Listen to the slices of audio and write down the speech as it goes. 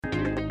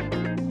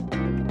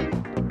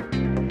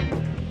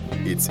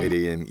It's 8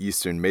 a.m.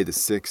 Eastern, May the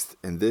 6th,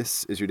 and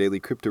this is your daily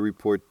crypto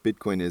report.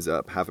 Bitcoin is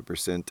up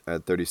 0.5%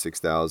 at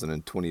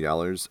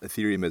 $36,020.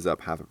 Ethereum is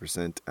up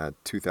 0.5%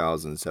 at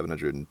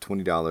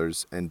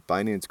 $2,720, and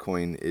Binance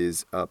Coin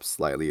is up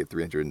slightly at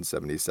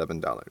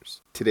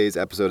 $377. Today's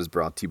episode is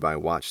brought to you by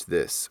Watch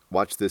This.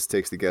 Watch This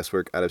takes the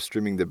guesswork out of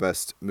streaming the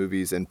best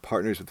movies and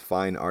partners with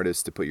fine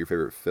artists to put your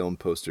favorite film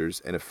posters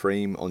in a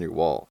frame on your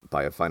wall.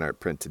 Buy a fine art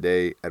print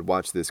today at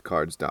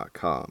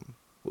watchthiscards.com.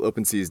 Well,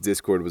 OpenSea's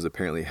Discord was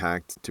apparently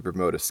hacked to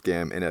promote a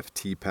scam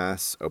NFT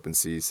pass.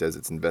 OpenSea says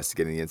it's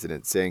investigating the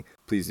incident, saying,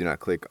 please do not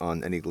click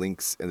on any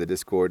links in the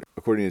Discord.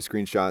 According to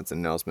screenshots, an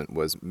announcement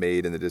was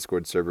made in the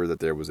Discord server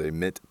that there was a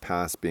mint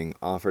pass being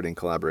offered in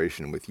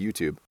collaboration with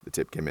YouTube. The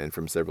tip came in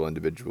from several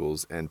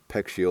individuals and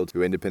PeckShield,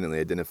 who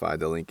independently identified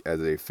the link as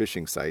a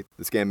phishing site.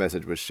 The scam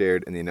message was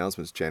shared in the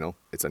announcements channel.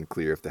 It's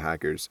unclear if the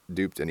hackers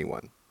duped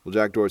anyone. Well,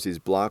 Jack Dorsey's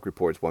Block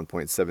reports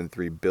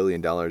 $1.73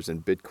 billion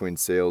in Bitcoin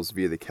sales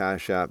via the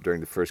Cash App during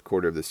the first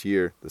quarter of this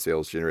year. The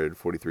sales generated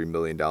 $43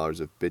 million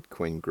of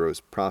Bitcoin gross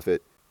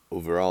profit.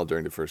 Overall,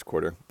 during the first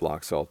quarter,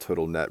 Block saw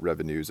total net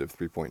revenues of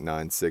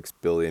 $3.96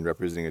 billion,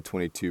 representing a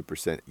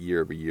 22%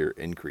 year-over-year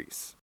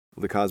increase.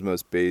 The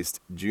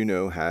Cosmos-based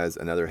Juno has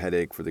another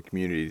headache for the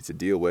community to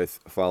deal with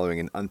following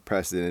an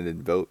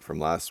unprecedented vote from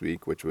last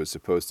week, which was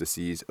supposed to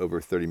seize over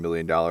 $30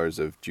 million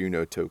of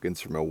Juno tokens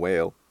from a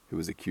whale who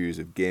was accused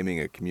of gaming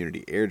a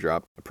community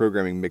airdrop. A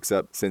programming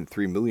mix-up sent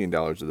 $3 million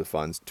of the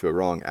funds to a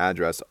wrong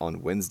address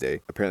on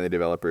Wednesday. Apparently,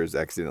 developers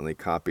accidentally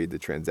copied the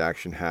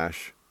transaction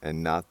hash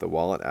and not the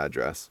wallet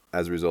address.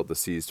 As a result, the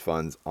seized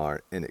funds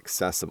are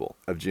inaccessible.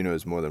 Of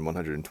Juno's more than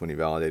 120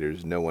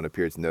 validators, no one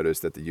appeared to notice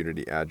that the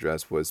Unity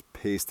address was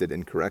pasted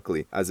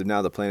incorrectly. As of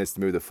now, the plan is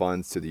to move the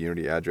funds to the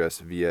Unity address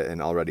via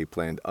an already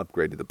planned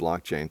upgrade to the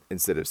blockchain.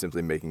 Instead of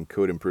simply making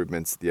code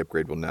improvements, the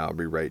upgrade will now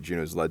rewrite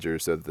Juno's ledger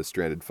so that the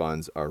stranded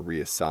funds are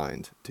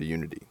reassigned to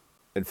Unity.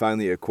 And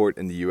finally, a court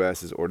in the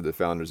U.S. has ordered the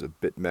founders of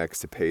BitMEX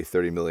to pay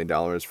 $30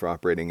 million for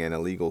operating an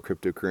illegal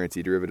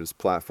cryptocurrency derivatives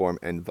platform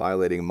and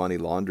violating money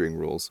laundering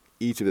rules.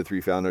 Each of the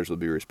three founders will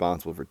be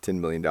responsible for $10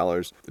 million.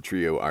 The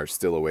trio are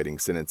still awaiting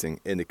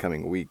sentencing in the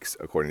coming weeks,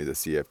 according to the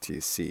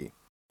CFTC.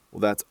 Well,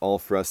 that's all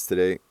for us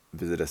today.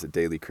 Visit us at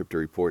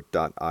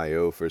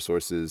dailycryptoreport.io for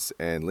sources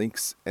and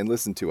links, and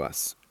listen to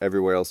us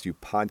everywhere else you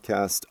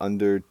podcast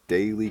under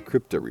Daily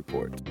Crypto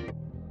Report.